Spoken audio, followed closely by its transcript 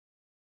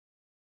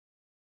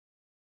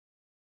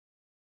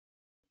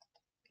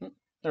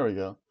There we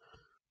go.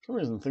 For some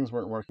reason, things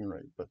weren't working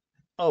right, but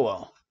oh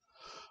well.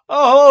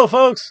 Oh, hello,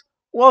 folks.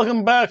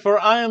 Welcome back, for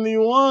I am the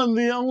one,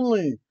 the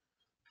only.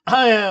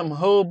 I am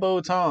Hobo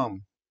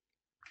Tom.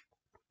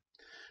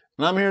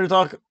 And I'm here to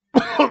talk,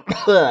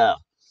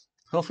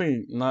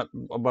 hopefully not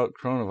about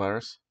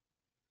coronavirus.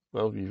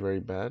 That would be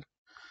very bad.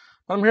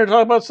 But I'm here to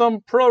talk about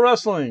some pro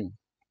wrestling.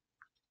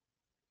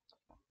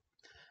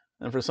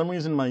 And for some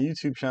reason, my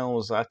YouTube channel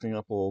was acting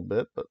up a little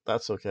bit, but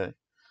that's okay.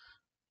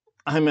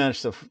 I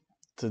managed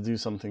to do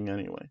something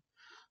anyway.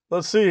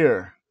 Let's see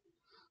here.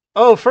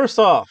 Oh, first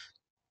off,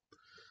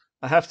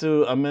 I have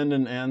to amend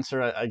an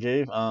answer I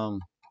gave.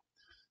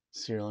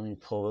 See here, let me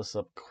pull this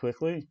up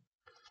quickly.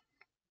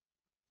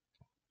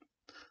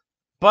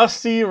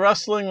 Busty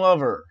wrestling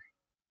lover.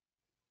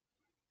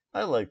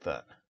 I like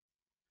that.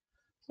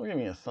 Someone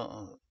gave me a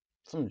thumb.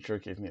 Some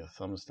jerk gave me a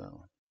thumbs down.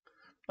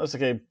 That's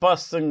okay.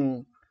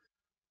 Busty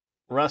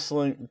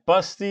wrestling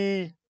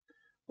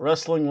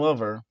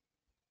lover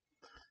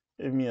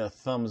gave me a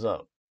thumbs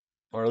up,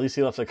 or at least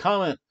he left a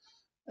comment.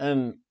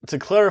 And to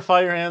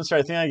clarify your answer,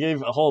 I think I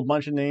gave a whole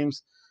bunch of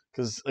names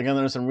because again,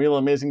 there's some real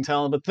amazing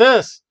talent. But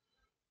this,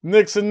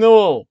 Nixon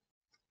Newell,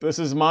 this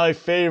is my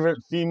favorite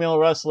female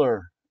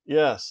wrestler.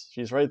 Yes,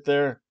 she's right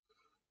there.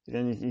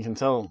 Again, you can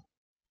tell.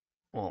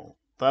 Well,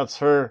 that's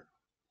her.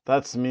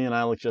 That's me, and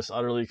I look just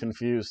utterly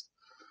confused.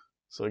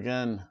 So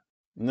again,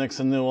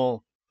 Nixon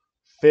Newell,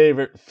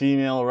 favorite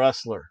female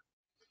wrestler.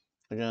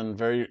 Again,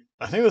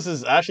 I think this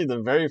is actually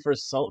the very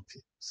first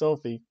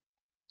selfie.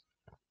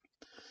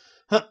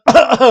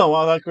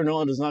 Wow, that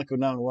granola does not go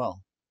down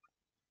well.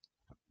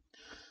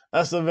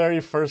 That's the very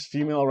first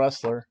female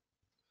wrestler.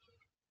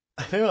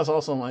 I think that's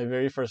also my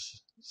very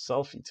first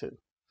selfie, too.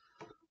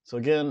 So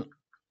again,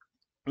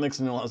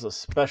 Nixon Newell has a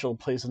special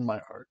place in my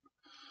heart.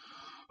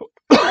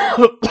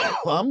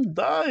 I'm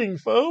dying,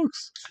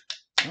 folks.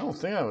 I don't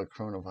think I have a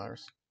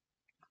coronavirus.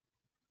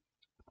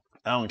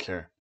 I don't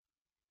care.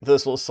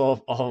 This will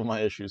solve all of my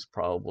issues,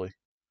 probably.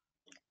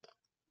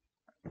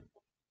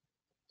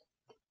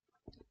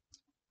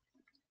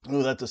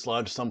 Ooh, that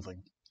dislodged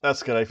something.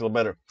 That's good, I feel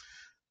better.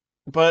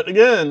 But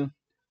again,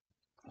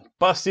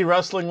 Busty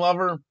wrestling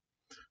lover,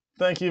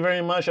 thank you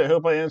very much. I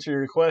hope I answered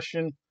your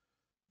question.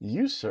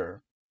 You,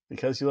 sir,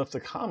 because you left a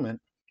comment,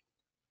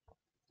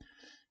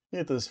 you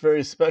get this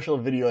very special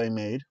video I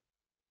made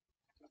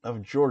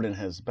of Jordan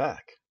Has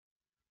Back.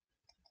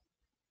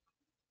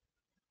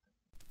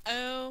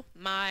 Oh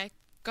my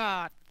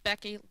God,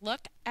 Becky,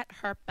 look at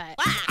her butt.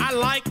 I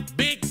like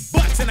big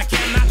butts and I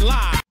cannot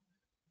lie.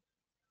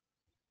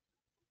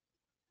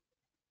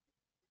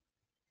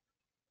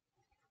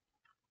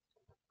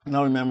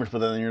 No members, but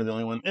then you're the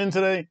only one in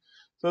today.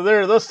 So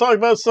there, let's talk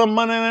about some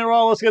Monday Night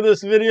Raw. Let's get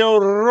this video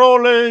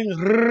rolling.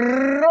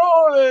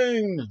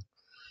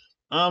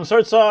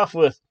 Starts off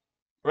with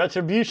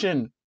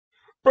Retribution.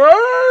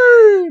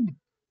 BANE!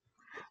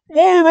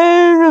 My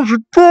name is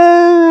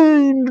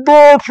BANE,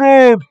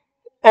 Batman,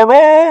 and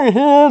I'm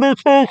here to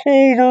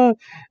take over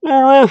the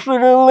rest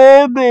of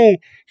Orlando.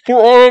 So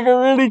I'm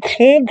already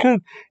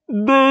conquered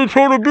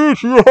Daytona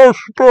Beach. Yes,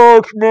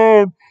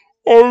 Batman.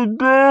 I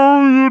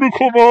dare you to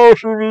come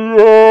after me,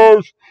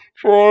 yes.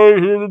 So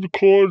I'm here to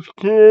cause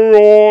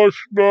chaos,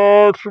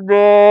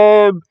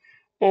 Batman.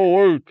 Oh,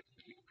 wait.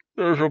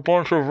 There's a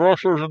bunch of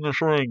wrestlers in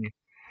this ring.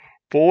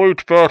 But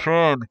wait,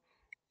 Batman.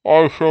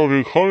 I shall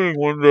be coming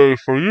one day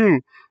for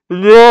you.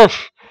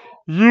 Yes!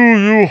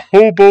 You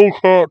hobo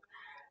cat.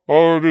 I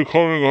will be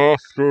coming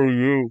after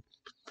you.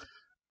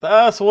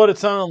 That's what it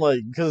sounded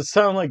like, because it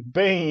sounded like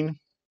BANE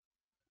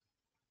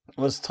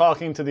was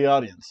talking to the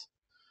audience.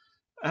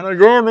 And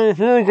again, if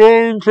you're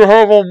going to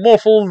have a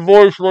muffled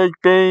voice like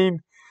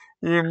BANE,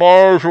 you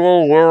might as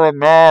well wear a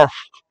mask.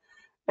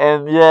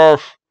 And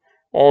yes,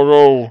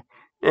 although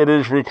it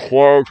is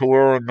required to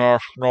wear a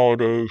mask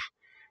nowadays,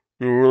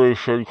 you really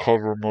should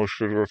cover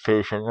most of your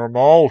face and your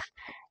mouth,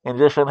 and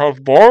just don't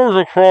have bars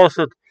across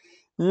it.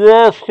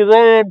 Yes, because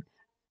I am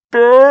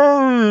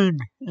BANE.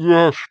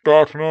 Yes,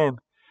 Batman.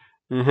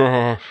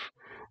 Yes,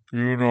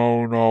 you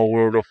know now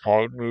where to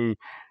find me,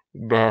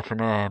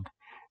 Batman.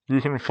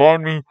 You can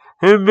find me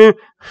in the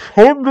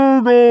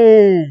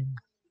Thunderdome.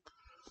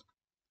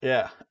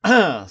 Yeah,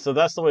 so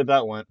that's the way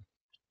that went.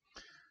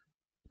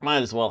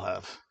 Might as well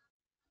have.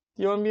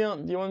 Do you want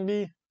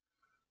to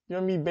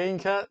be BANE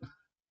cat?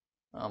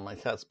 Oh, my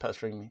cat's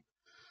pestering me.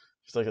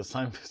 She's like, it's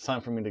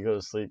time for me to go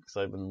to sleep because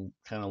I've been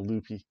kind of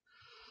loopy.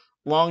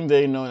 Long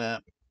day, no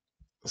nap.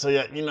 So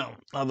yeah, you know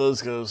how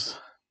those goes.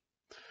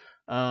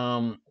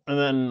 And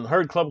then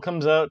Herd Club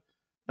comes out,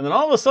 and then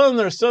all of a sudden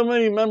there's so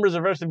many members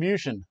of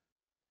Retribution.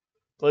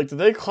 Like, did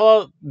they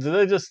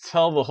just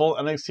tell the whole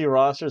NXT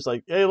roster, it's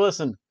like, hey,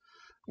 listen,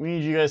 we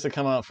need you guys to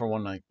come out for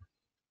one night.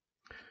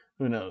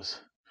 Who knows?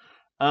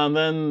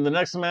 Then the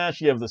next match,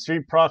 you have the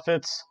Street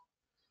Profits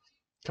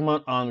come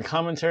out on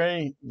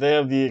commentary. They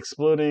have the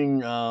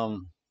exploding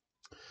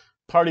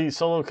party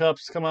solo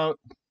cups come out.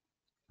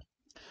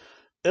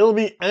 It'll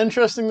be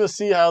interesting to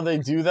see how they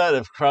do that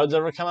if crowds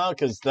ever come out,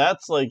 because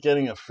that's like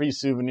getting a free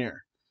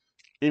souvenir,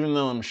 even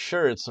though I'm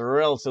sure it's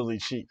relatively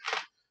cheap.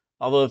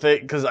 Although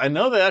because I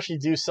know they actually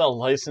do sell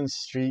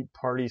licensed Street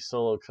Party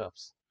Solo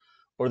Cups,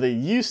 or they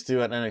used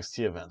to at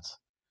NXT events.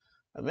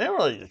 And they were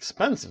like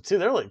expensive too.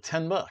 They were like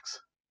 $10.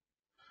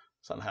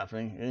 It's not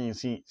happening. And you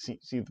see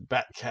the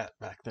Bat Cat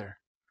back there,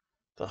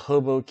 the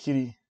Hobo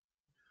Kitty.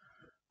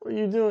 What are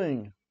you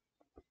doing?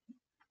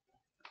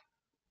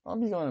 I'll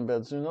be going to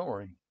bed soon. Don't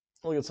worry.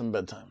 We'll get some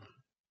bedtime.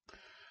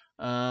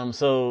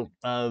 So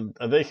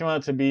they came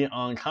out to be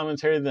on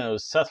commentary. Then it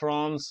was Seth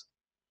Rollins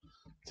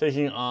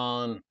taking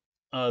on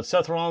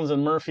Seth Rollins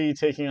and Murphy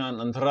taking on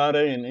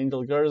Andrade and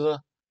Angel Garza.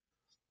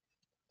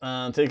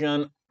 Taking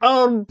on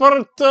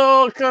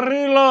Alberto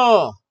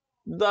Carrillo,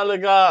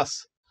 Dalegas,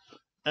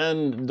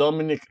 and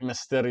Dominic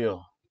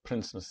Mysterio,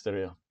 Prince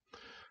Mysterio.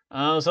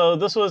 So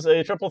this was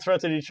a triple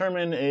threat to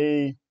determine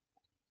a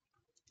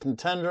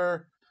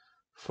contender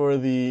for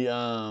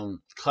the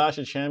Clash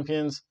of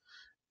Champions.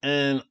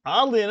 And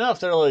oddly enough,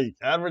 they're like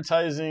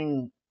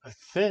advertising, I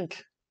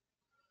think,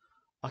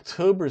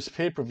 October's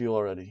pay-per-view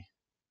already.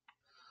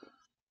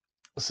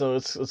 So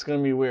it's going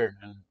to be weird.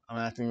 And I'm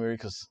acting weird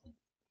because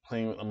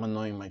I'm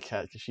annoying my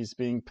cat because she's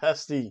being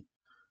pesty.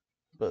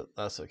 But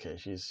that's okay.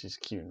 She's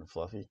cute and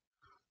fluffy.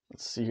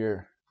 Let's see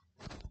here.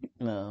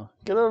 No.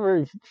 Get over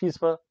here,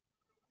 Chispa.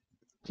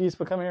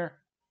 Chispa, come here.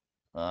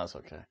 Oh, that's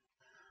okay.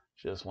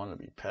 She just wanted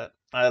to be pet.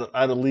 I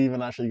had to leave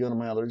and actually go to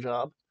my other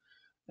job.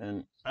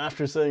 And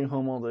after staying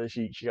home all day,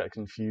 she got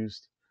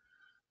confused.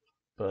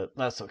 But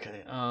that's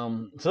okay.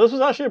 So this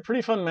was actually a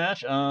pretty fun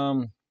match.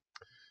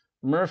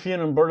 Murphy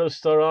and Umberto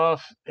start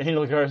off.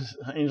 Angel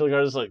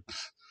Garza's like,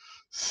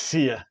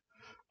 see ya.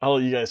 I'll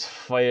let you guys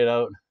fight it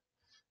out.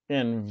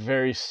 And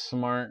very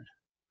smart.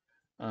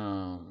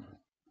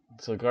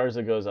 So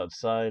Garza goes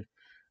outside.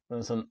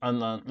 Then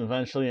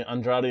eventually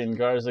Andrade and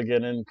Garza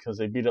get in because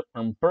they beat up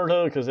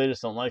Umberto because they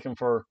just don't like him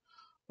for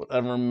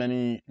whatever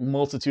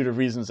multitude of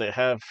reasons they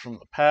have from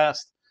the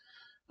past.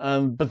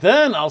 But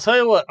then, I'll tell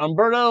you what,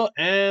 Umberto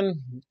and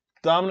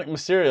Dominic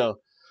Mysterio.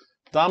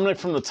 Dominic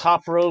from the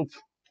top rope,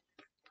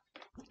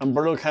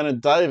 Umberto kind of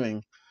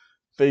diving.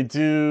 They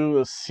do,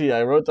 let's see,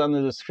 I wrote down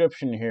the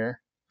description here.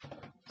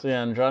 So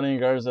yeah, Andrade and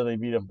Garza, they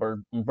beat up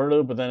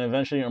Umberto, but then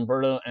eventually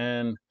Umberto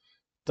and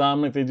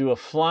Dominic, they do a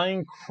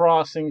flying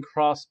crossing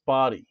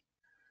crossbody.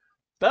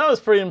 That was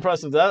pretty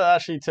impressive. That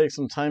actually takes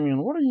some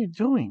timing. What are you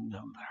doing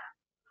down there?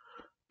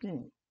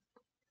 Being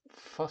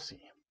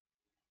fussy.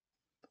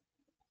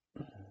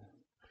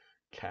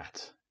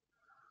 Cat.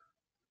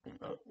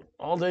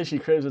 All day she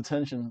craves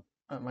attention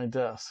at my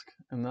desk,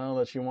 and now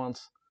that she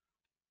wants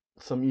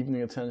some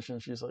evening attention,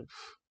 she's like,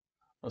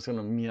 I was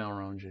gonna meow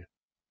around you.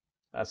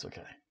 That's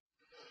okay.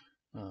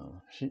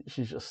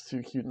 She's just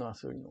too cute not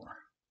to ignore.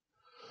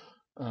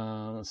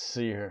 Let's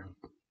see here.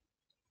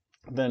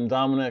 Then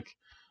Dominic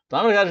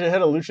actually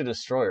hit a Lucha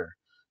Destroyer.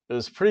 It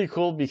was pretty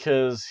cool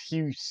because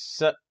he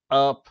set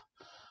up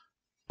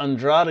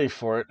Andrade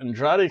for it.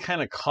 Andrade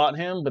kind of caught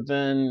him, but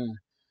then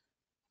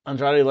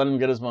Andrade let him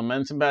get his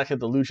momentum back at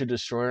the Lucha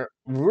Destroyer.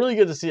 Really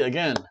good to see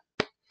again.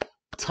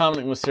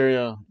 Dominic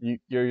Mysterio,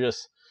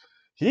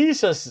 he's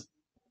just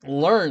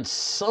learned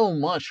so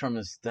much from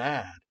his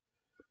dad.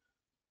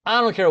 I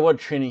don't care what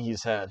training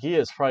he's had. He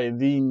is probably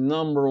the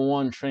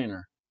 #1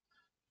 trainer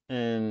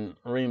in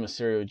Rey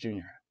Mysterio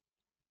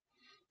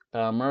Jr.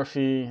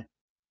 Murphy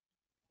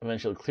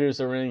eventually clears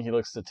the ring. He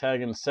looks to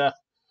tag in Seth.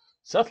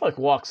 Seth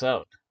walks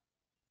out.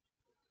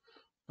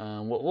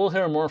 We'll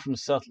hear more from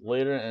Seth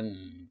later,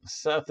 and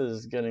Seth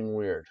is getting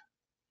weird.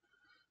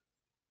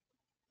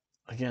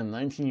 Again,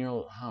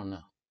 19-year-old, I don't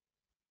know.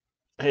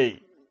 Hey,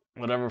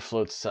 whatever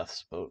floats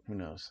Seth's boat, who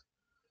knows?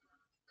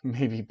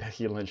 Maybe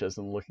Becky Lynch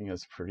isn't looking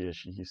as pretty as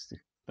she used to,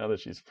 now that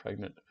she's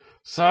pregnant.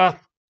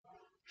 Seth!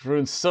 She's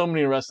ruined so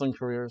many wrestling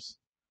careers.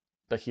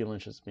 Becky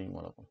Lynch is being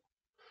one of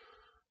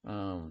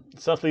them.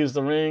 Seth leaves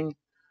the ring,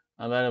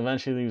 and that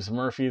eventually leaves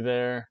Murphy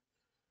there.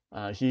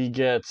 He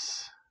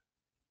gets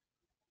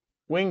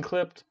wing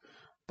clipped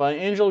by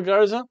Angel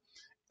Garza.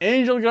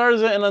 Angel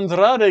Garza and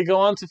Andrade go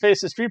on to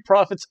face the Street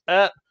Profits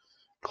at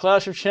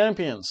Clash of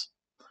Champions.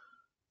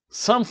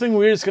 Something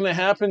weird is going to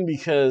happen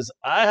because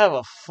I have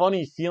a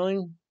funny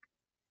feeling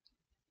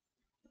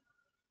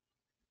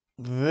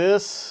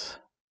this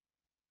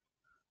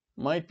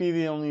might be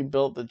the only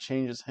belt that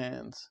changes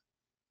hands.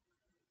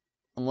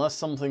 Unless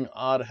something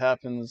odd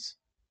happens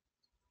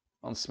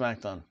on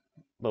SmackDown.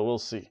 But we'll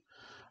see.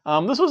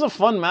 This was a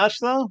fun match,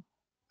 though.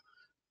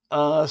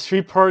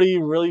 Street Party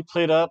really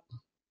played up.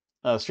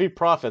 Street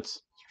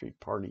Profits. Street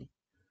Party.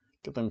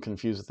 Get them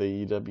confused with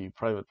the AEW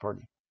Private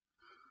Party.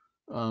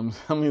 I'm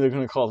either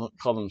going to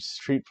call them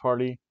Street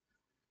Party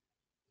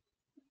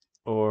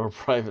or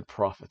Private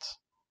Profits.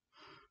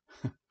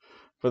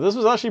 But this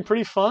was actually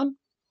pretty fun.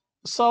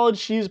 A solid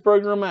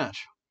cheeseburger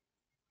match.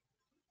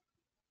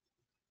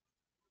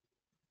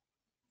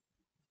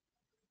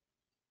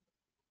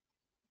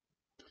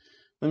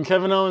 Then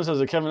Kevin Owens has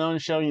a Kevin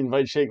Owens show. He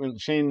invites Shane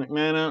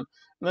McMahon out.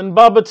 And then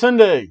Baba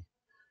Tunde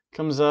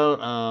comes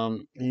out.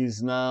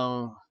 He's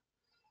now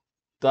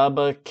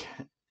Daba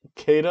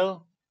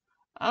Kato.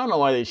 I don't know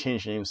why they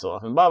changed names so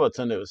often. Baba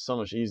Tunde was so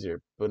much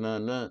easier. But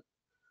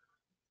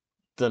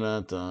dun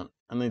dun dun,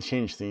 and they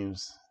change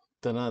themes.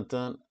 Dun dun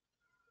dun,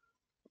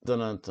 dun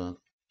dun dun.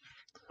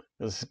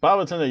 Because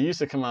Baba Tunde used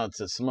to come out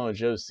to Samoa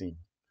Joe's theme.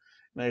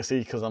 And I see,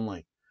 because I'm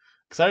like,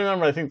 because I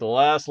remember, I think the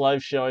last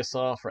live show I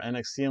saw for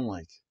NXT, I'm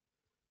like,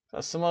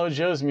 that's Samoa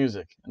Joe's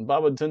music, and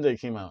Baba Tunde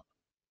came out.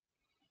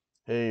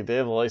 Hey, they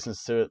have a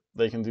license to it;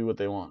 they can do what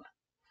they want.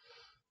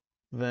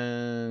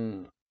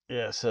 Then,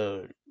 yeah,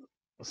 so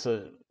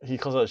he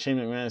calls out Shane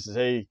McMahon and says,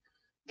 "Hey,"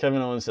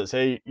 Kevin Owens says,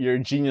 "Hey, you're a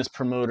genius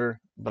promoter,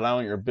 but I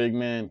want your big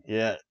man."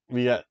 Yeah,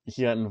 he got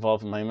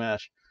involved in my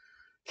match.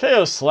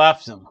 KO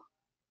slaps him,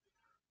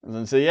 and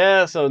then say,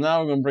 "Yeah, so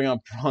now we're gonna bring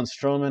up Braun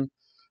Strowman,"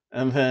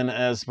 and then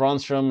as Braun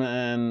Strowman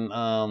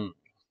and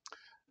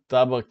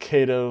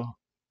Dabba-Kato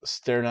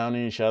stare down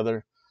at each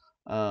other,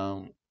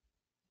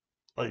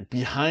 like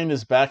behind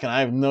his back, and I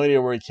have no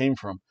idea where he came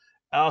from.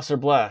 Aleister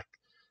Black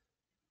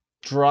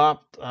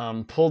dropped,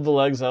 pulled the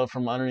legs out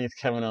from underneath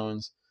Kevin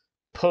Owens,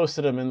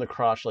 posted him in the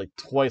crotch like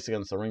twice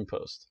against the ring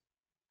post.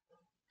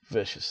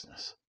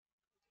 Viciousness.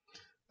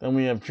 Then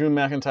we have Drew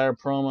McIntyre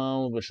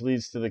promo, which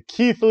leads to the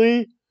Keith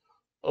Lee,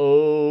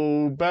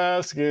 "Oh,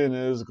 bask in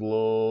his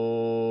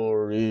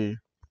glory.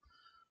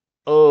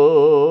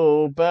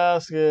 Oh,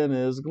 bask in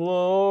his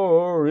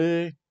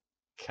glory."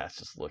 Cat's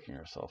just looking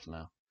at herself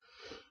now.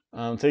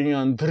 Taking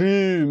on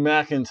Drew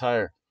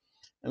McIntyre.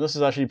 And this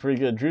is actually pretty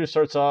good. Drew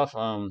starts off,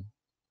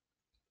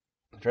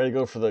 try to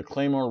go for the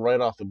Claymore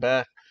right off the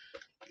bat.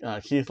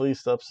 Keith Lee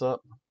steps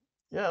up.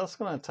 Yeah, that's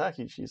going to attack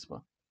you,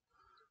 Chispa.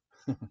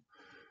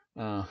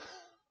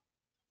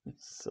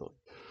 Silly.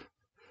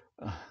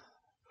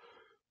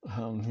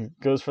 He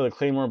goes for the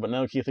Claymore, but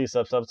no, Keith Lee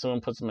steps up to him,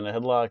 puts him in a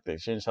headlock. They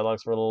exchange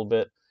headlocks for a little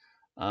bit.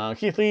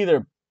 Keith Lee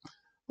either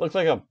looked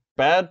like a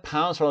bad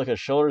pounce or like a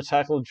shoulder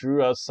tackle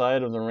Drew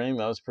outside of the ring.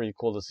 That was pretty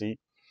cool to see.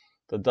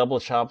 The double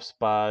chops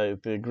by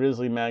the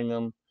Grizzly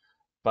Magnum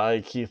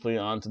by Keith Lee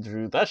onto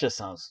Drew. That just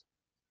sounds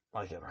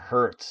like it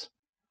hurts.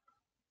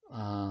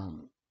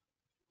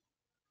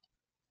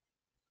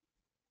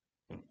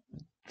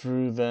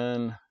 Drew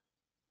then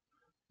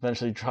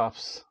eventually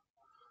drops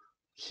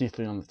Keith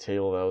Lee on the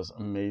table. That was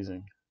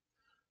amazing.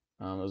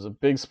 There was a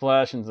big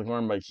splash into the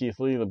corner by Keith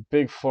Lee. The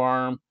big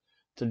forearm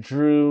to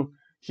Drew.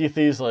 Keith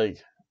Lee's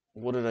like,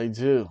 "What did I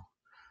do?"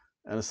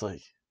 And it's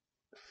like,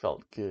 it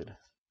felt good.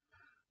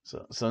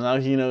 So now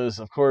he knows,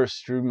 of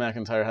course, Drew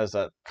McIntyre has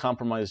that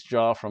compromised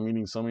jaw from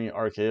eating so many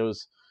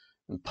RKOs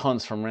and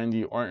punts from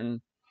Randy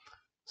Orton.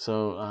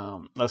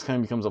 So that's kind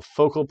of becomes a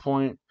focal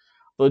point.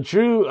 But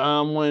Drew,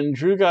 when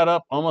Drew got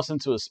up almost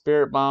into a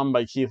spirit bomb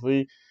by Keith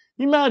Lee,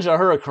 he managed a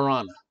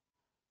hurricanrana.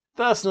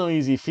 That's no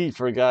easy feat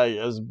for a guy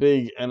as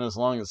big and as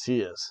long as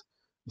he is.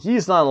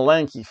 He's not a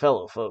lanky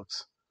fellow,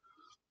 folks.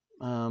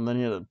 Then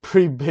he had a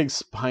pretty big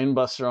spine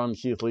buster on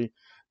Keith Lee.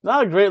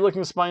 Not a great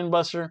looking spine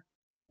buster,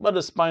 but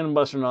a spine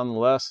buster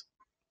nonetheless.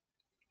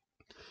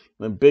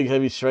 Then big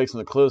heavy strikes in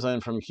the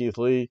clothesline from Keith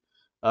Lee.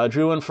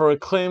 Drew went for a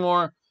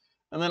Claymore,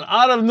 and then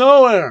out of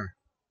nowhere,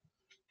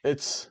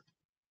 it's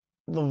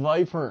the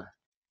Viper.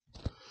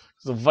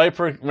 The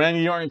Viper,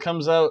 Randy Orton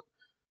comes out,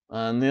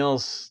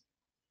 nails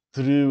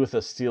Drew with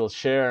a steel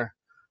chair,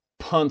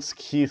 punts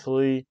Keith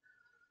Lee.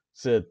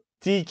 It's a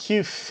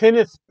DQ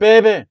finish,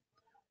 baby.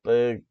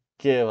 But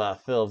give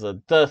ourselves a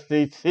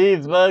dusty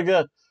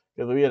cheeseburger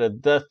because we had a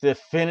dusty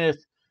finish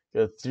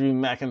because Drew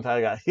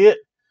McIntyre got hit.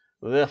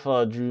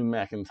 Therefore, Drew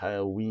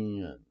McIntyre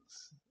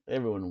wins.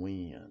 Everyone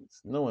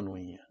wins. No one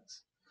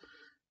wins.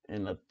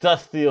 In a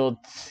dusty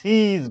old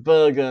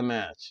cheeseburger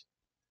match.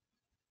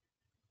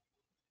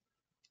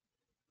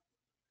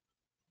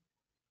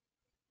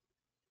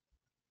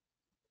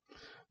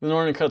 Then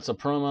Orton cuts a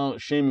promo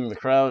shaming the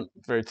crowd.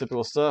 Very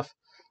typical stuff.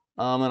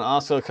 And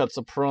Asuka cuts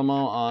a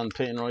promo on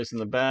Peyton Royce in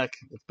the back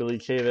with Billy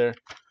Kay there.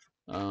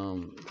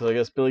 Because I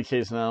guess Billy Kay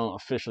is now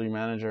officially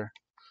manager.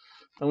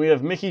 Then we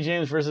have Mickie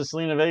James versus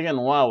Zelina Vega. And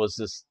wow, was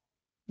this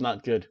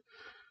not good.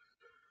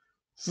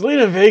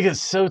 Zelina Vega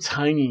is so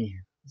tiny.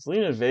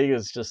 Zelina Vega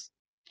is just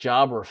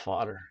jobber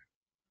fodder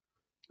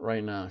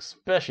right now,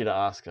 especially to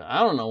Asuka.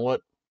 I don't know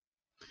what.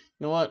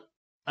 You know what?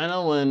 I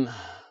know when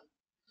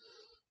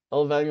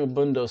El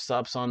Vagabundo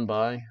stops on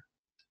by,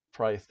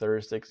 probably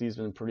Thursday, because he's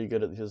been pretty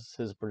good at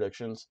his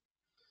predictions.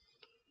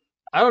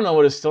 I don't know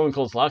what his Stone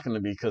Cold's lock going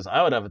to be, because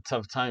I would have a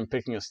tough time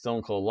picking a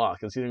Stone Cold lock.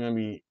 It's either going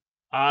to be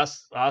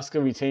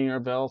Asuka retaining her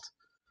belt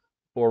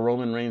or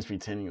Roman Reigns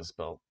retaining his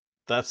belt.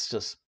 That's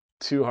just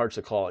too hard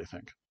to call, I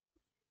think.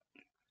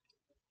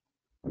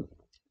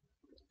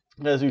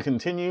 As we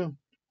continue,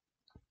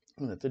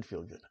 that did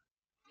feel good.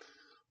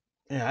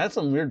 Yeah, I had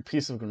some weird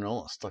piece of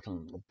granola stuck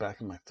in the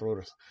back of my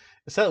throat.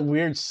 It's that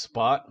weird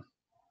spot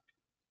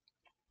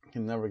you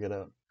can never get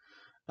out.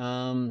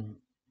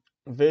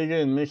 Vega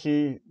and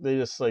Mickie, they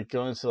just like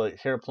go into like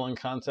hair pulling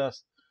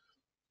contest.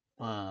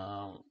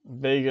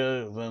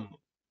 Vega then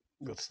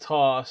gets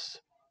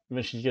tossed.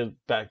 Eventually she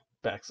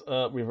backs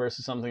up,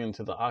 reverses something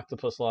into the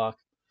octopus lock.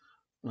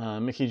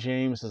 Mickie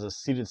James has a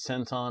seated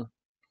senton.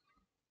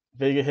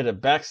 Vega hit a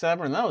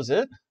backstabber, and that was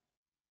it.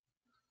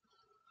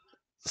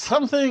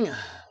 Something's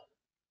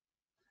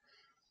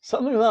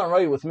not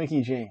right with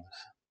Mickie James.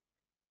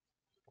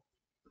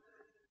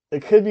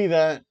 it could be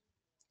that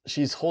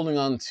she's holding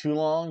on too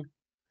long.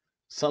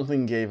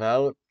 Something gave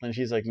out, and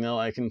she's like, "No,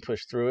 I can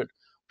push through it."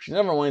 She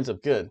never winds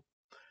up good.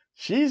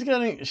 She's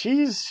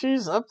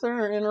up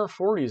there in her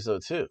 40s though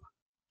too.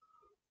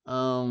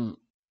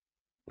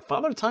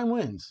 Father Time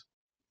wins.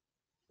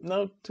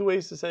 No two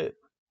ways to say it.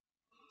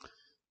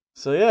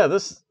 So yeah,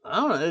 this, I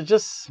don't know, it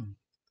just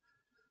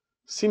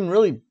seemed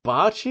really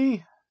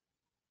botchy.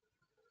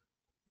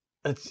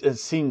 It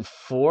seemed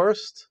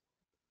forced.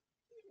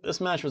 This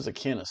match was a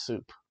can of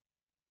soup.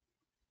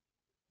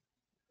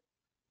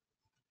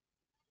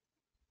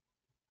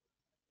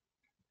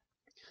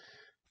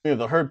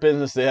 The Hurt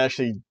Business, they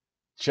actually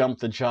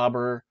jumped the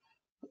jobber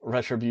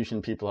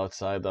Retribution people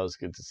outside. That was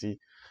good to see.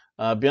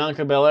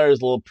 Bianca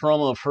Belair's little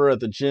promo of her at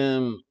the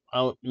gym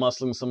out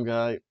muscling some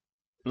guy.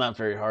 Not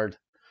very hard.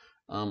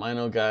 I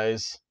know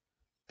guys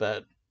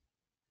that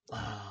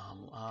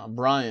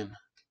Brian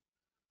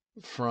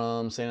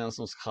from St.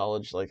 Anselm's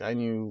College, like I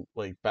knew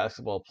like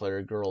basketball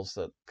player girls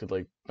that could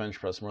like bench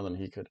press more than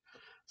he could.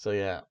 So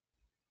yeah,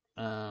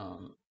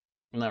 I'm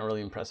not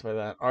really impressed by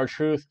that.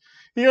 R-Truth,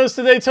 he goes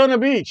to Daytona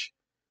Beach,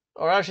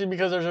 or actually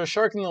because there's a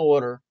shark in the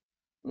water,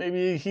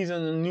 maybe he's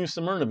in the New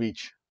Smyrna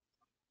Beach.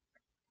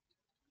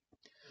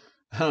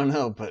 I don't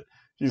know, but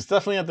he's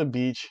definitely at the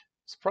beach.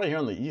 It's probably here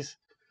on the east,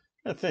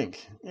 I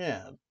think.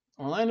 Yeah,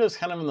 Orlando's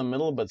kind of in the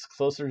middle, but it's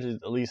closer to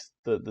at least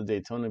the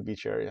Daytona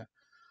Beach area.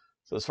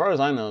 So as far as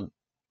I know,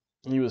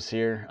 he was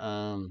here.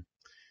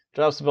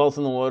 Drops the belt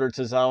in the water.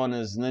 Tozawa and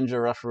his ninja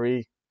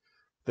referee,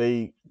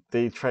 they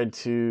tried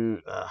to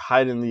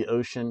hide in the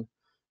ocean.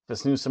 If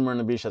it's New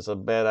Smyrna Beach, that's a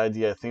bad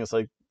idea. I think it's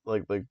like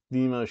the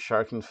most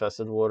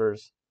shark-infested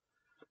waters.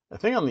 I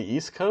think on the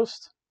east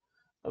coast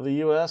of the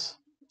U.S.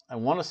 I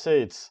want to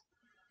say it's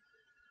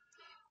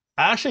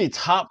actually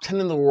top 10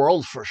 in the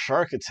world for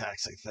shark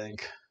attacks, I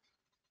think.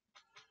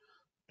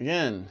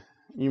 Again,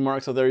 you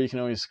marks out there, you can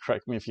always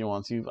correct me if you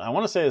want to. I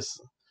want to say it's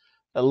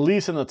at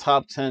least in the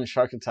top 10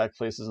 shark attack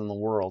places in the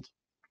world.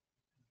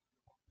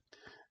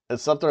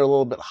 It's up there a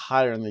little bit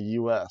higher in the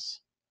U.S.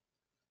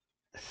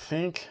 I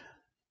think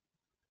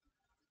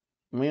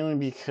mainly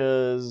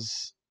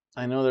because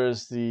I know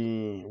there's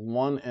the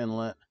one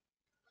inlet.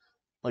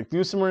 Like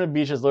New Smyrna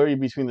Beach is literally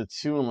between the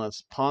two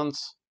inlets,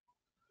 Ponce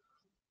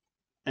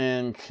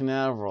and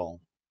Canaveral.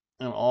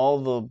 And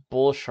all the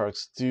bull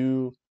sharks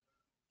do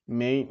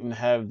mate and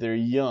have their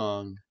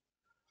young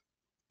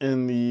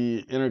in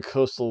the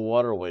intercoastal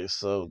waterways.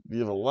 So you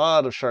have a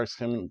lot of sharks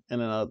coming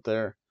in and out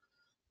there.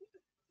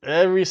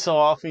 Every so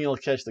often you'll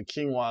catch the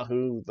king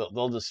wahoo.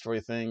 They'll destroy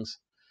things.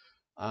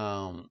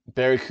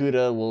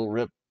 Barracuda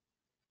will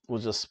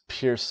just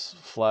pierce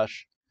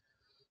flesh.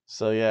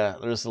 So yeah,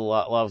 there's a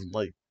lot of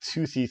like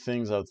toothy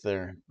things out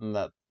there in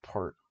that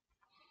part.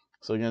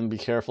 So again, be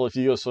careful if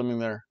you go swimming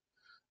there.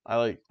 I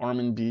like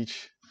Ormond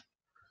Beach.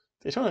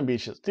 Daytona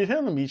Beach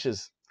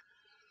is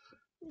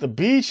the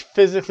beach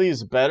physically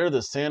is better.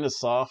 The sand is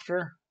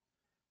softer.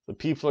 The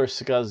people are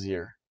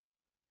scuzzier.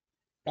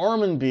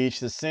 Ormond Beach,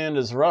 the sand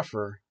is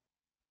rougher,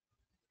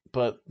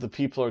 but the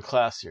people are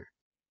classier,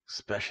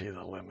 especially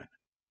the women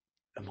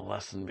and the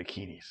less than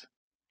bikinis,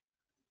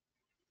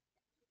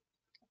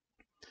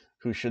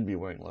 who should be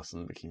wearing less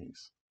than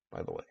bikinis,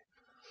 by the way.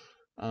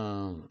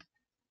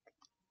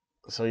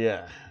 So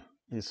yeah,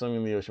 he's swimming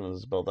in the ocean with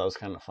his belt. That was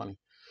kind of funny.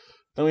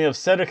 Then we have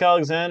Cedric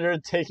Alexander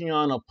taking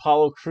on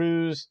Apollo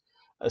Crews.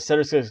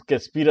 Cedric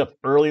gets beat up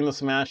early in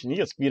this match, and he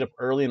gets beat up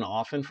early and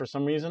often for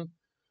some reason.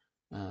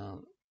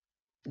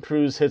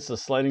 Crews hits the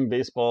sliding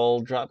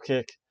baseball drop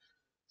kick.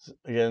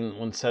 Again,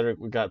 when Cedric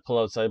got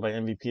pulled outside by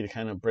MVP to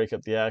kind of break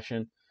up the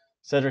action.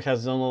 Cedric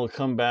has his own little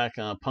comeback,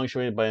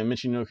 punctuated by a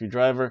Michinoku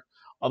driver.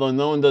 Although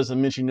no one does a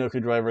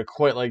Michinoku driver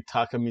quite like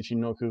Taka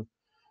Michinoku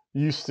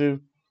used to.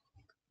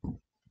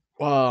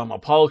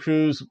 Apollo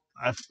Crews,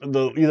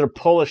 either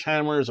Polish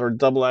hammers or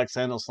double axe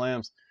handle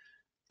slams.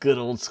 Good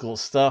old school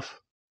stuff.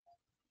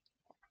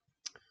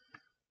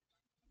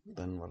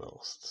 Then what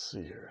else? Let's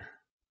see here.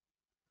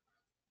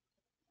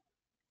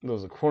 There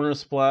was a corner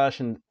splash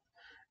and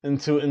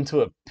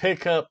into a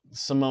pickup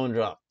Samoan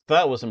drop.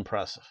 That was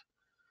impressive.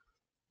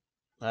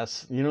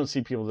 You don't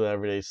see people do that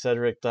every day.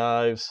 Cedric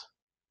dives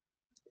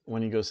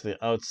when he goes to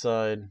the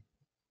outside.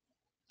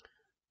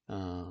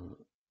 To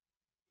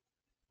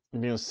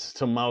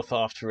mouth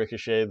off to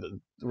Ricochet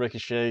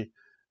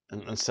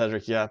and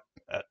Cedric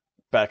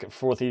back and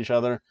forth each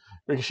other.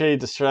 Ricochet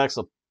distracts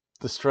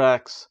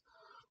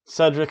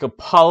Cedric.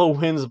 Apollo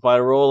wins by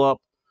roll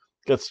up.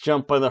 Gets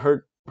jumped by the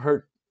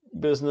Hurt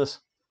Business.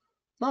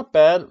 Not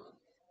bad.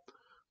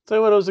 Tell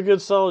you what, it was a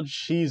good solid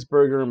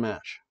cheeseburger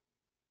match.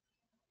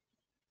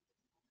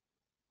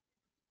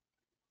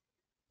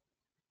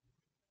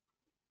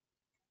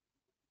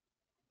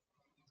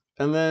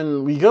 And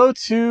then we go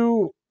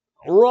to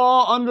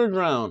Raw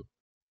Underground.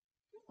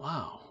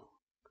 Wow.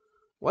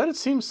 Why did it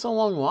seem so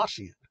long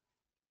watching it?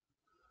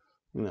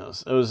 Who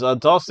knows? It was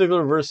Dolph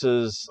Ziggler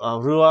versus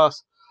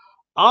Ruas.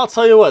 I'll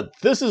tell you what,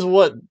 this is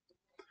what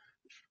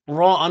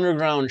Raw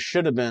Underground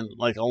should have been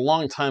like a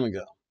long time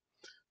ago.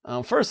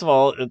 First of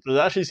all, it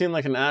actually seemed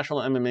like an actual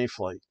MMA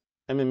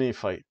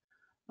fight.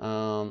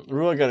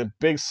 Rua got a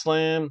big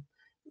slam,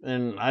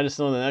 and I just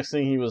know the next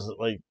thing he was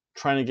like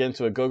trying to get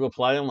into a go-go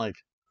play. I'm like,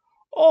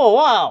 oh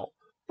wow,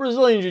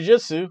 Brazilian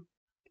Jiu-Jitsu,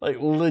 like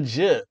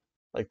legit,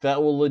 like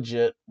that will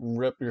legit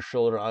rip your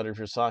shoulder out of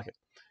your socket.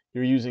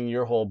 You're using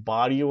your whole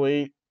body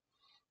weight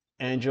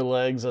and your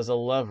legs as a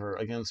lever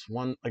against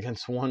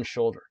one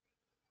shoulder.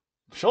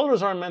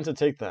 Shoulders aren't meant to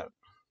take that.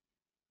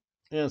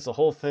 Yeah, it's the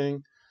whole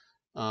thing.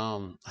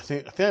 I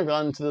think I've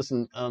gotten into this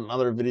in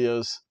other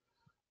videos.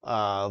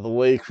 The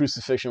way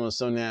crucifixion was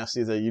so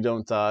nasty that you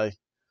don't die.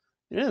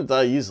 You didn't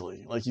die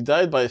easily. Like, you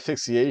died by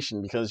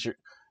asphyxiation because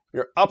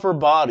your upper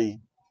body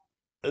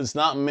is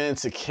not meant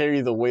to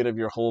carry the weight of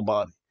your whole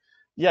body.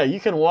 Yeah, you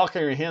can walk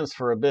on your hands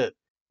for a bit.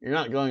 You're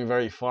not going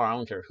very far. I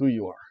don't care who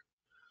you are.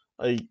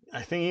 Like,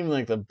 I think even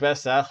like the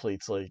best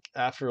athletes, like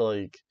after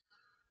like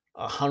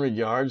 100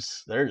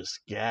 yards, they're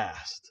just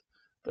gassed.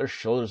 Their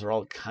shoulders are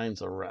all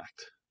kinds of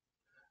wrecked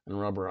and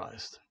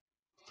rubberized.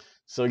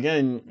 So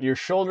again, your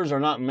shoulders are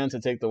not meant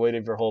to take the weight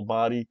of your whole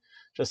body.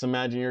 Just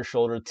imagine your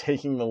shoulder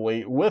taking the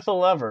weight with a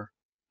lever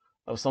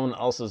of someone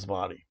else's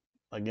body.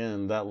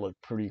 Again, that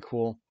looked pretty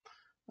cool.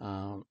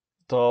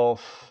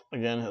 Dolph,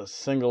 again, has a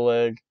single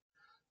leg.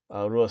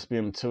 Ruas beat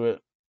him to it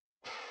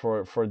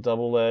for a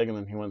double leg, and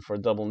then he went for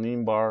a double knee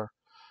bar.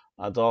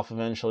 Dolph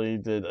eventually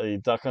did a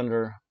duck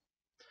under.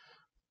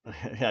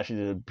 He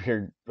actually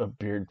did a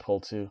beard pull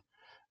too.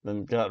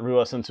 Then got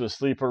Ruas into a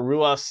sleeper.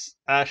 Ruas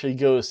actually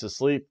goes to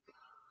sleep.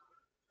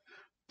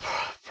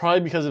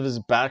 Probably because of his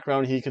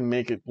background, he can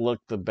make it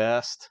look the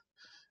best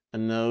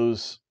and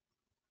knows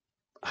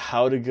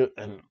how to go.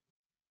 And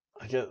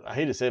I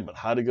hate to say it, but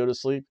how to go to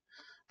sleep.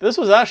 This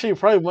was actually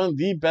probably one of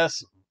the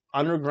best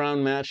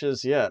underground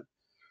matches yet.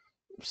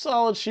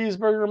 Solid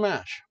cheeseburger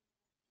match.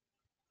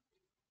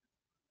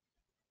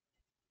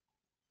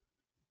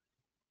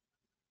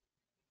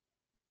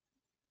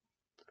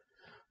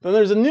 Then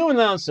there's a new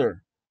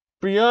announcer,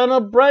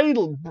 Brianna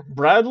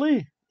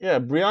Bradley. Yeah,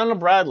 Brianna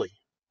Bradley.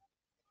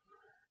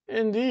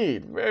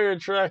 Indeed, very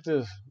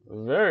attractive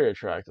woman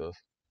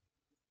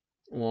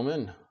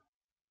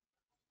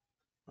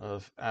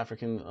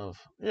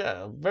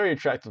very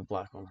attractive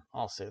black woman.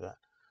 I'll say that,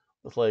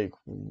 with like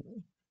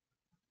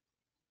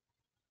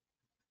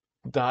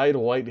dyed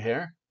white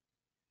hair.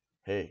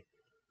 Hey,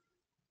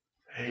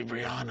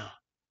 Brianna,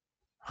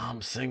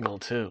 I'm single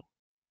too.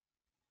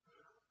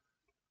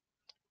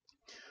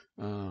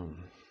 Yeah.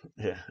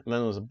 And then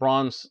there was a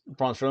Braun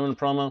Strowman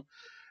promo.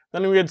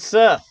 Then we had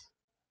Seth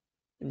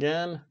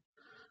again.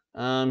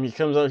 He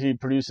comes out. He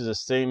produces a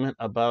statement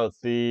about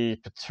the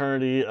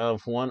paternity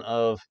of one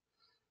of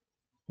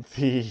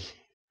the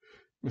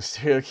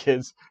Mysterio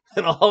kids,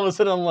 and all of a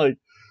sudden I'm like,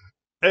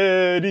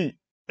 Eddie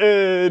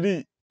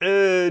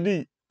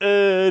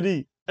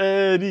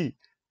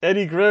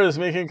Guerrero is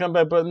making a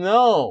comeback, but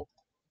no.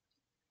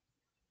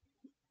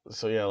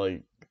 So yeah,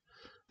 like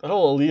that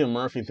whole Aaliyah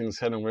Murphy thing is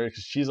kind of weird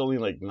because she's only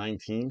like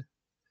 19.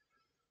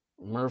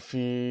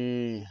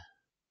 Murphy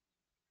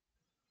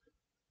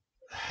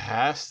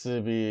has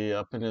to be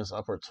up in his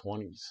upper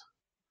 20s.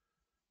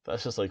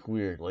 That's just like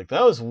weird. Like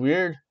that was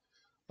weird.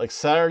 Like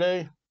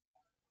Saturday,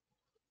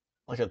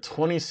 like a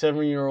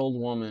 27-year-old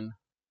woman,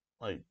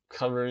 like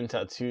covered in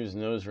tattoos,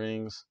 nose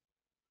rings,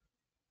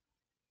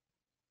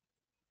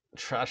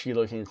 trashy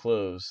looking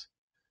clothes,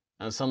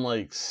 and some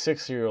like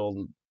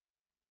 6-year-old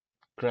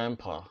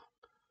grandpa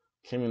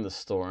came in the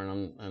store,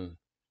 and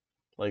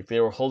like they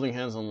were holding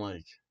hands. I'm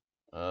like,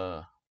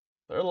 they're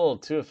a little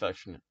too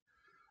affectionate.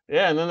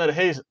 Yeah, and then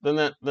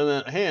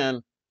that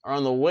hand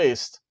around the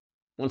waist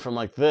went from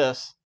like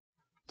this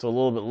to a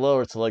little bit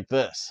lower to like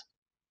this.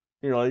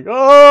 You're like,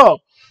 oh,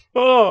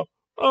 I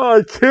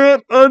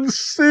can't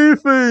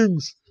unsee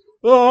things.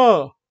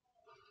 Oh,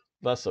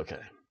 that's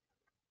okay.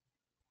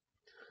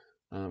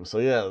 So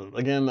yeah,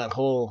 again,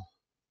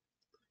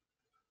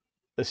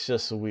 it's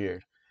just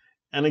weird.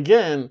 And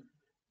again,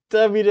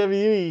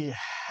 WWE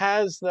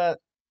has that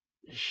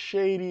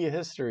shady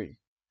history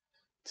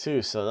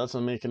too, so that's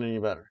not making it any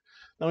better.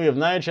 Then we have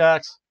Nia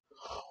Jax.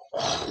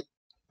 I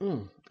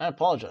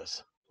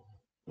apologize.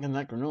 Again,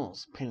 that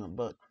granula's pain in the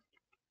butt.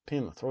 Pain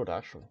in the throat,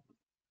 actually.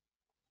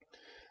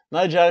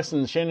 Nia Jax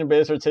and Shayna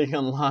Baszler taking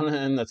on Lana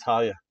and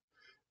Natalya.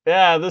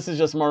 Yeah, this is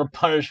just more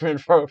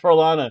punishment for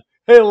Lana.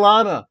 Hey,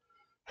 Lana,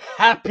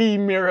 happy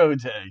Miro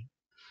Day.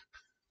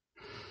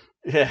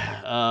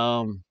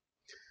 Yeah,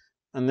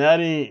 and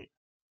Natty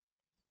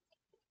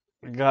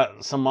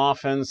got some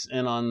offense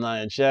in on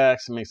Nia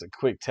Jax, makes a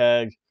quick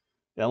tag.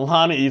 Yeah,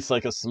 Lana eats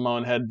like a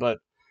Samoan head, but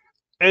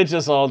it's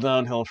just all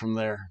downhill from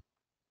there.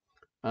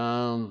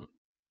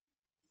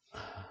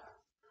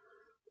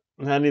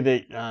 Natty,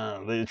 they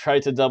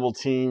tried to double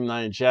team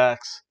Nia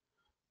Jax.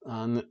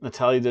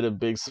 Natalya did a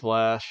big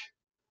splash.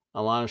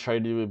 Lana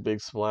tried to do a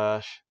big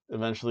splash.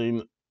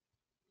 Eventually,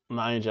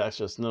 Nia Jax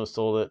just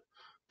no-sold it,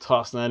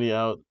 tossed Natty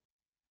out.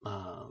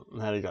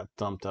 Natty got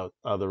dumped out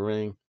of the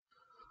ring.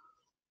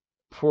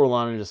 Poor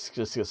Lana just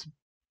gets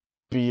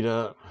beat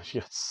up. She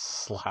got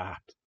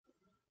slapped.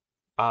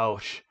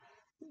 Ouch.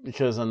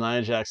 Because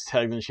Nia Jax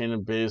tagged in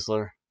Shayna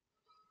Baszler.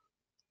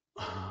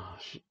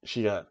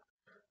 she got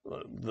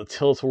the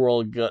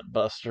tilt-a-whirl gut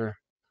buster,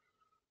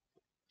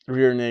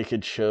 rear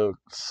naked choke,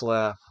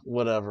 slap,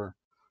 whatever.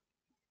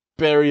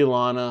 Bury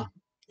Lana.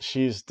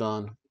 She's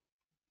done.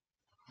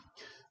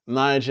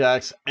 Nia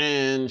Jax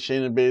and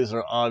Shayna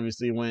Baszler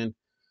obviously win.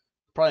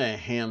 Probably a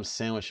ham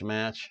sandwich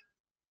match.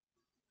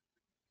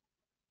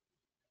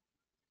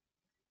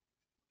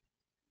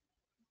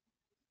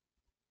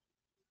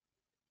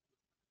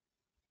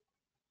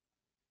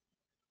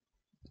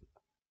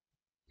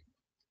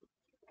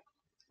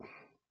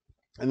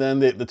 And then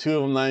the two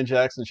of them, Nia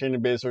Jax and Shayna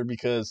Baszler,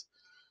 because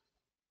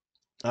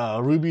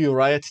Ruby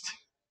Riott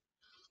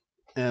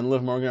and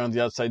Liv Morgan on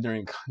the outside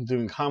doing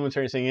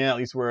commentary saying, yeah, at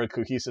least we're a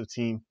cohesive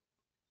team.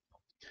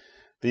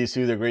 These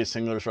two, they're great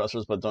singles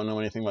wrestlers, but don't know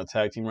anything about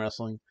tag team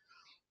wrestling.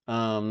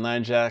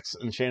 Nia Jax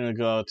and Shayna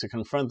go to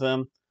confront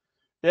them.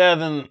 Yeah,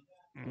 then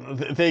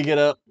they get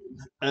up,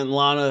 and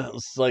Lana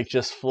is like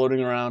just floating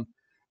around.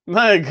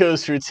 Nia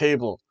goes through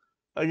table.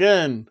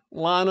 Again,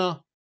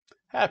 Lana,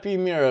 happy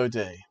Miro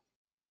Day.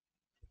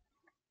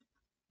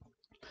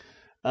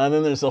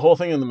 Then there's the whole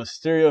thing in the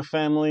Mysterio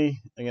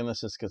family. Again,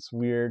 this just gets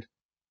weird.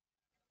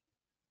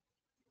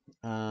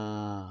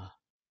 Then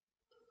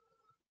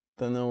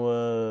there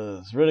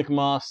was Riddick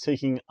Moss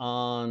taking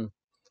on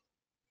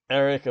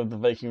Eric of the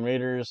Viking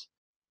Raiders.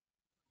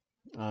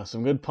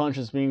 Some good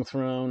punches being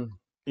thrown,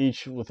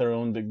 each with their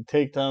own big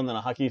takedown. Then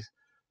a hockey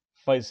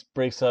fight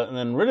breaks out, and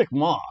then Riddick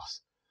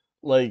Moss,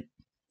 like,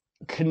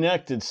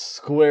 connected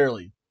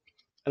squarely.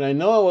 And I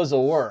know it was a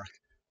work,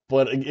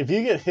 but if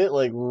you get hit,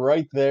 like,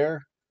 right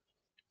there,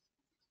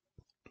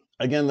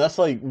 again, that's,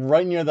 like,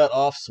 right near that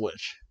off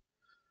switch.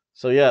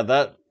 So, yeah,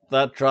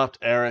 that dropped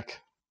Eric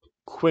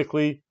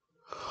quickly.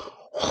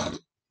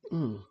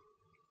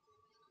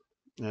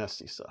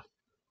 Nasty stuff.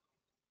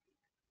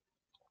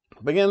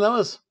 But again, it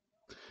was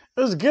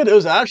good. It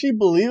was actually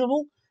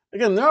believable.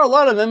 Again, there are a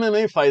lot of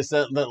MMA fights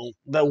that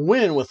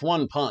win with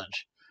one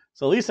punch.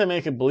 So at least I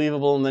make it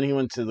believable. And then he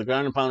went to the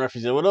ground and pound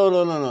referee. He said, well,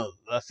 no.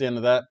 That's the end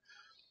of that.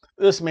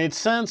 This made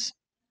sense.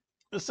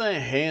 It's a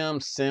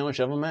ham sandwich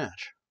of a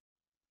match.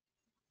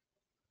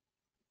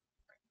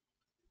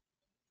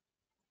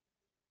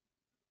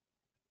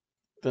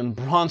 Then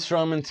Braun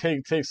Strowman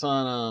takes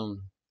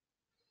on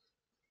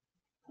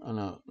oh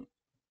no,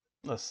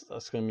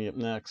 that's gonna be up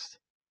next.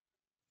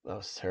 That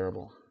was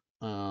terrible.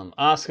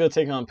 Asuka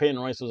taking on Peyton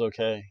Royce was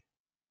okay.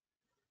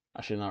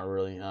 Actually, not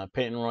really.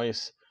 Peyton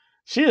Royce,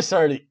 she has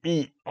started to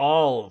eat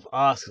all of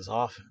Asuka's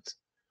offense.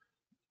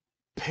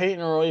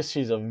 Peyton Royce,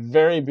 she's a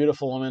very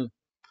beautiful woman.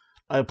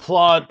 I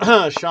applaud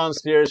Sean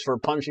Spears for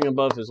punching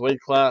above his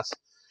weight class.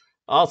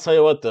 I'll tell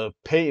you what, the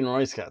Peyton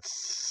Royce got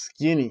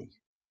skinny.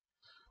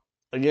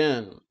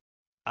 Again,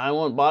 I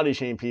won't body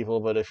shame people,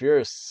 but if you're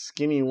a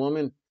skinny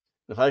woman,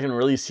 if I can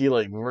really see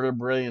like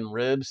vertebrae and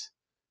ribs,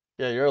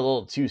 yeah, you're a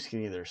little too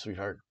skinny there,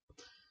 sweetheart.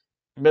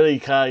 Billy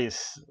Kai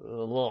is a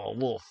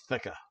little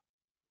thicker,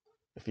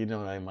 if you know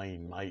what I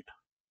mean, mate.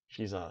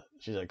 She's a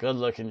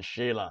good-looking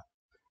Sheila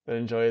that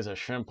enjoys a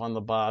shrimp on the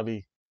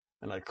barbie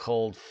and a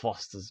cold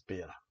Foster's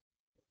beer.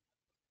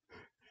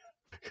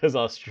 Because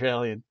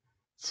Australian,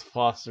 it's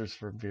Foster's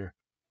for beer.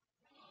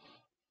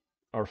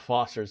 Or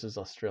Foster's is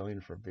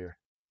Australian for beer.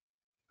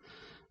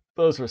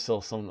 Those were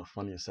still some of the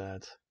funniest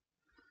ads.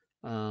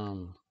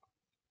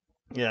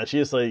 Yeah, she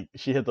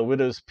hit the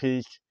widow's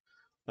peak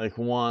like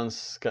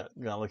once, got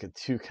like a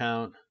 2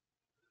 count.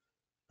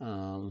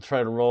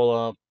 Tried to roll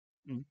up.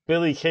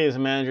 Billy Kay's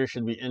manager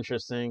should be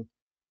interesting.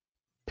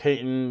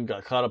 Peyton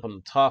got caught up on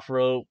the top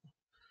rope,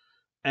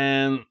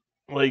 and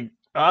like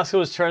Asuka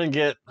was trying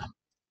to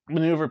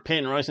maneuver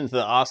Peyton Royce into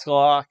the Asuka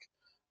lock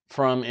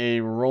from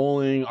a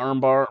rolling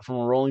armbar, from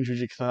a rolling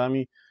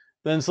Jujikatami.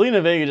 Then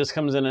Zelina Vega just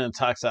comes in and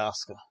attacks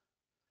Asuka.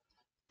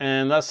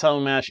 And that's how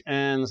the match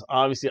ends.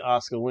 Obviously,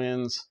 Asuka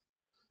wins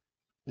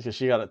because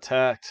she got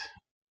attacked.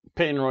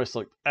 Peyton Royce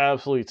looked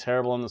absolutely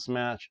terrible in this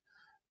match.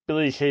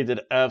 Billy Kay did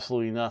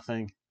absolutely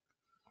nothing.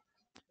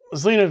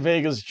 Zelina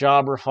Vega's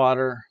jobber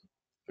fodder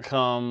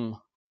come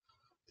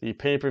the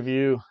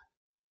pay-per-view.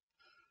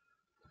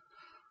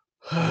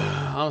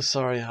 I'm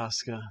sorry,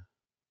 Asuka.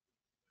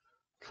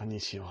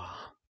 Konnichiwa.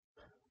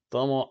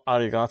 Domo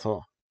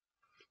arigato.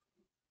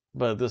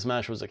 But this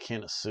match was a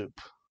can of soup.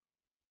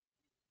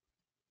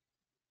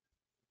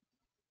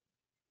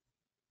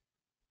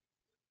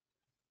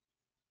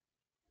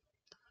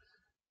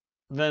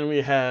 Then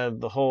we had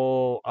the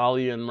whole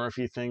Ali and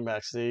Murphy thing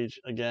backstage.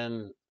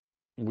 Again,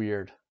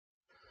 weird.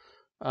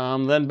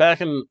 Then back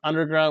in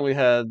Underground, we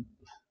had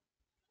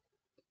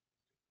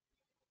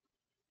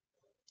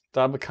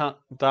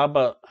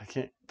Dabba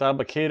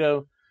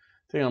Kato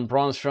taking on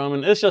Braun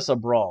Strowman. It's just a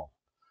brawl.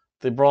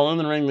 They brawl in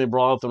the ring, they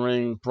brawl out the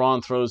ring.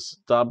 Braun throws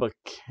Dabba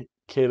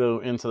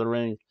Kato into the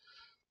ring.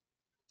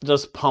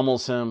 Just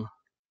pummels him.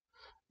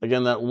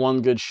 Again, that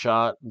one good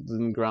shot,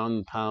 then ground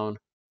and pound.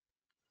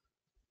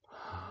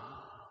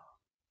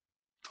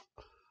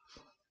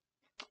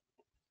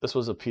 This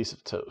was a piece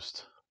of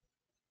toast.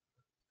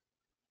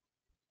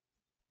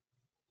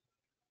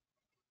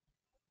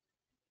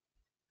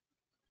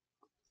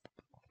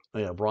 Oh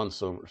yeah, Braun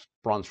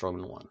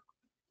Strowman won.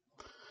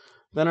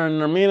 Then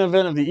in our main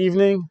event of the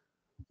evening,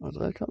 what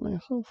did I cut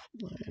myself?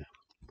 Oh, yeah.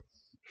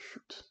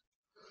 Shoot.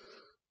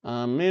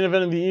 Main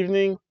event of the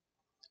evening,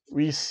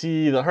 we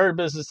see the Hurt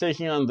Business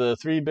taking on the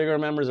 3 bigger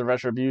members of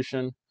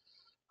Retribution.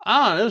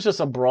 I don't know, it was just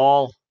a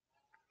brawl.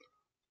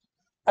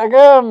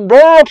 Again,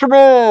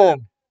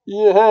 Batman!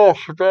 Yes,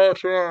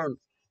 Batman.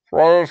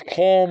 I've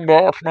come,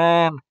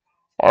 Batman.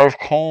 I've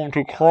come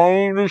to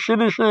claim the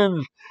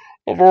citizens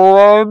of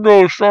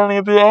Orlando standing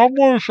at the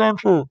Amway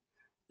Center.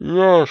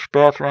 Yes,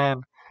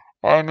 Batman.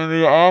 I'm in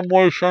the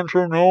Amway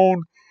Center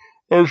known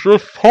as the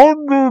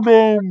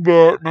Thunderdome,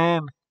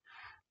 Batman.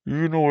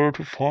 You know where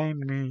to find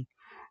me.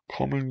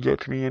 Come and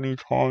get me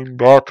anytime,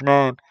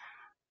 Batman.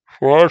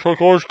 For I shall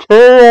cause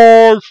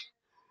chaos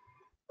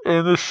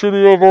in the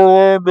city of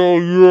Orlando.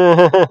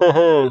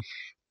 Yes.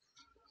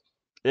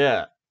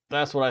 Yeah,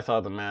 that's what I thought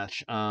of the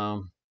match.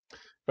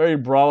 Very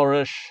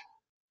brawlerish.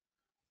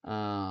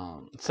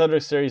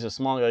 Cedric Series, a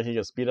small guy, he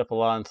gets beat up a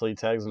lot until he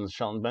tags into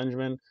Shelton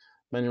Benjamin.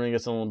 Benjamin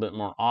gets a little bit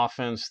more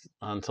offense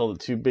until the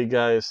 2 big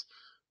guys.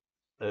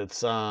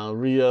 It's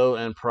Rio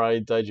and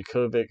Pride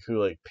Dijakovic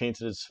who like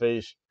painted his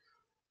face.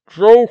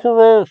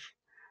 Joker,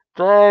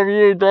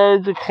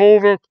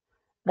 Dijakovic.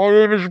 My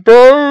name is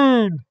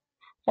BANE.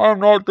 I'm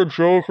not the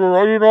Joker.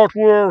 I do not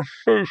wear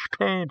face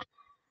paint.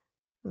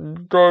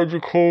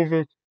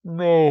 Dijakovic.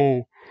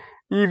 No.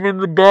 Even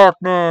the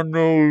Batman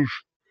knows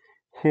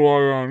who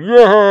I am.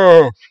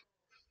 Yes!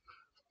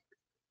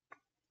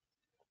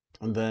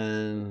 And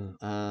then,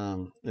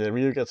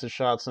 Ryu gets his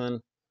shots in.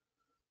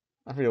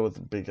 I forget what the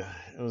big guy,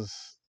 it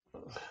was,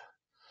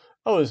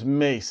 oh, it was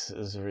Mace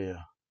is Ryu.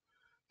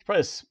 It's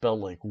probably spelled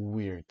like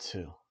weird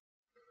too.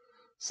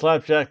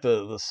 Slapjack,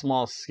 the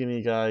small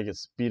skinny guy,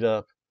 gets beat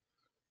up,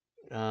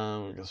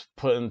 gets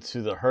put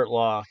into the Hurt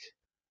Lock.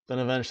 Then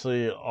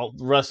eventually, the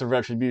rest of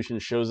Retribution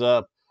shows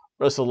up.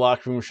 The rest of the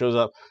locker room shows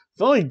up.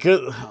 The only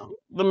good,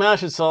 the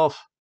match itself,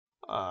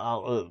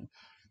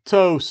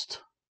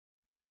 toast.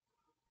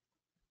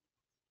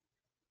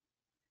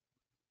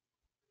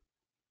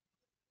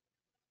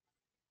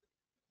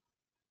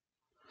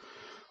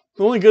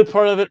 The only good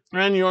part of it,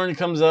 Randy Orton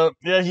comes out.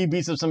 Yeah, he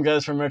beats up some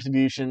guys from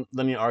Retribution.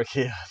 Then he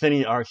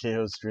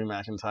RKOs Drew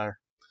McIntyre.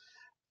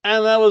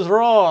 And that was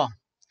Raw.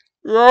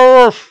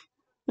 Yes,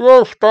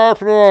 yes,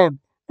 Batman.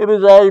 It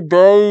is I,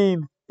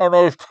 Bane, and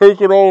I've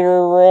taken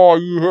over Raw.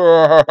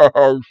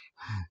 Yes.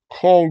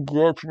 Come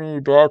get me,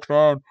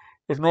 Batman.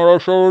 If not, I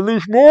shall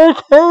release more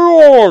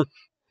chaos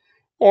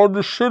on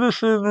the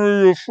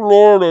citizenry of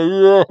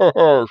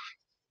Florida.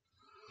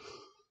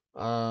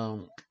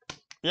 Yes.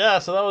 Yeah,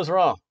 so that was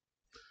Raw.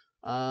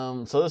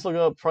 So this will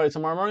go up probably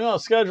tomorrow morning. Oh,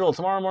 schedule.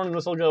 Tomorrow morning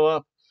this will go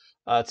up.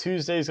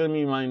 Tuesday is going to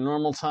be my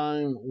normal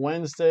time.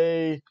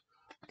 Wednesday,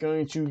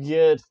 going to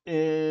get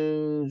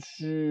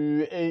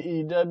into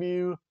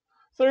AEW.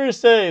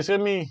 Thursday is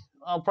going to be,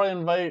 I'll probably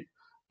invite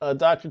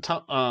Dr.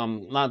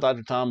 Tom, not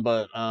Dr. Tom,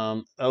 but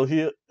El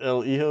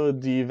Hijo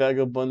de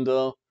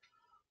Vagabundo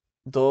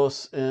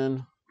Dos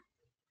in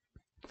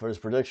for his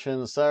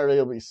predictions. Saturday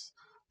will be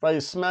probably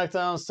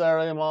SmackDown.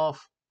 Saturday I'm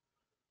off.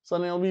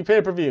 Sunday will be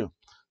pay-per-view.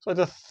 So I'd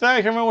like to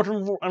thank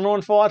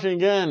everyone for watching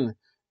again.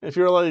 If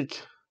you're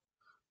like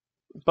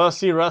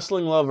busty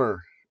wrestling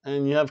lover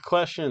and you have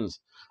questions,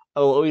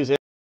 I will always